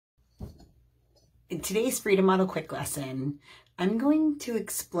In today's Freedom Model Quick Lesson, I'm going to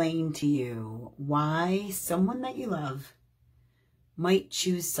explain to you why someone that you love might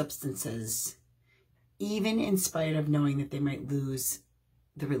choose substances, even in spite of knowing that they might lose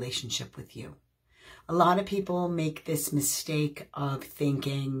the relationship with you. A lot of people make this mistake of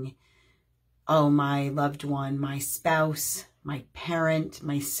thinking, oh, my loved one, my spouse, my parent,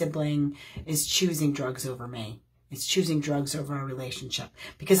 my sibling is choosing drugs over me. It's choosing drugs over our relationship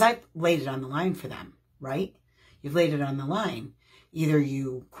because I've laid it on the line for them, right? You've laid it on the line. Either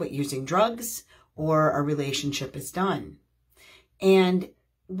you quit using drugs or our relationship is done. And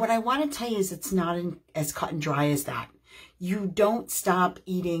what I want to tell you is it's not as cut and dry as that. You don't stop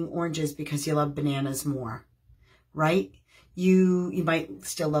eating oranges because you love bananas more, right? You might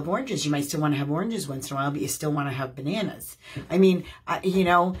still love oranges. You might still want to have oranges once in a while, but you still want to have bananas. I mean,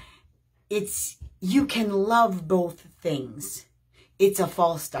 you can love both things. It's a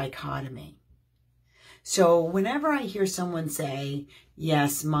false dichotomy. So whenever I hear someone say,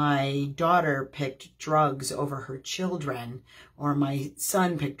 yes, my daughter picked drugs over her children, or my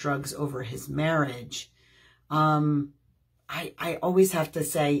son picked drugs over his marriage, I always have to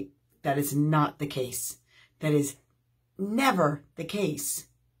say that is not the case. That is never the case.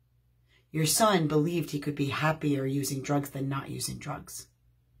 Your son believed he could be happier using drugs than not using drugs.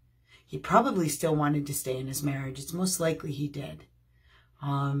 He probably still wanted to stay in his marriage. It's most likely he did.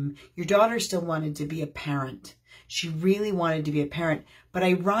 Your daughter still wanted to be a parent. She really wanted to be a parent. But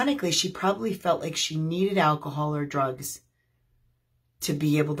ironically, she probably felt like she needed alcohol or drugs to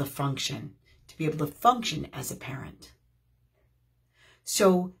be able to function as a parent.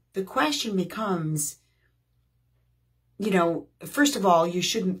 So the question becomes, first of all, you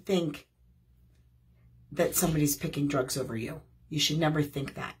shouldn't think that somebody's picking drugs over you. You should never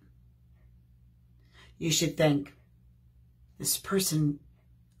think that. You should think, this person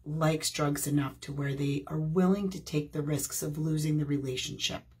likes drugs enough to where they are willing to take the risks of losing the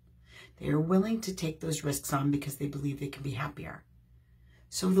relationship. They are willing to take those risks on because they believe they can be happier.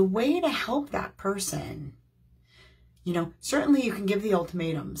 So the way to help that person, certainly you can give the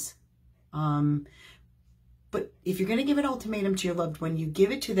ultimatums. But if you're going to give an ultimatum to your loved one, you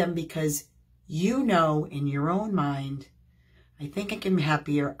give it to them because you know in your own mind, I think I can be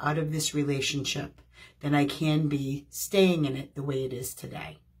happier out of this relationship than I can be staying in it the way it is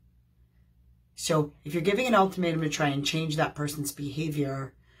today. So if you're giving an ultimatum to try and change that person's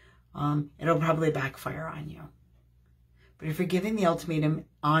behavior, it'll probably backfire on you. But if you're giving the ultimatum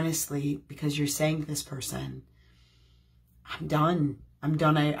honestly, because you're saying to this person, I'm done.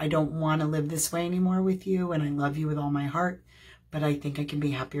 I don't want to live this way anymore with you, and I love you with all my heart, but I think I can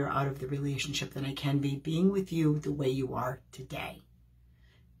be happier out of the relationship than I can be being with you the way you are today.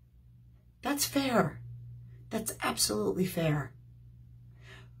 That's fair. That's absolutely fair.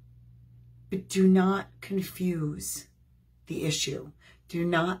 But do not confuse the issue. Do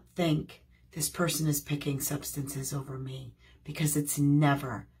not think this person is picking substances over me, because it's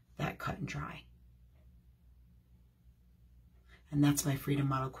never that cut and dry. And that's my Freedom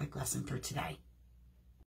Model Quick Lesson for today.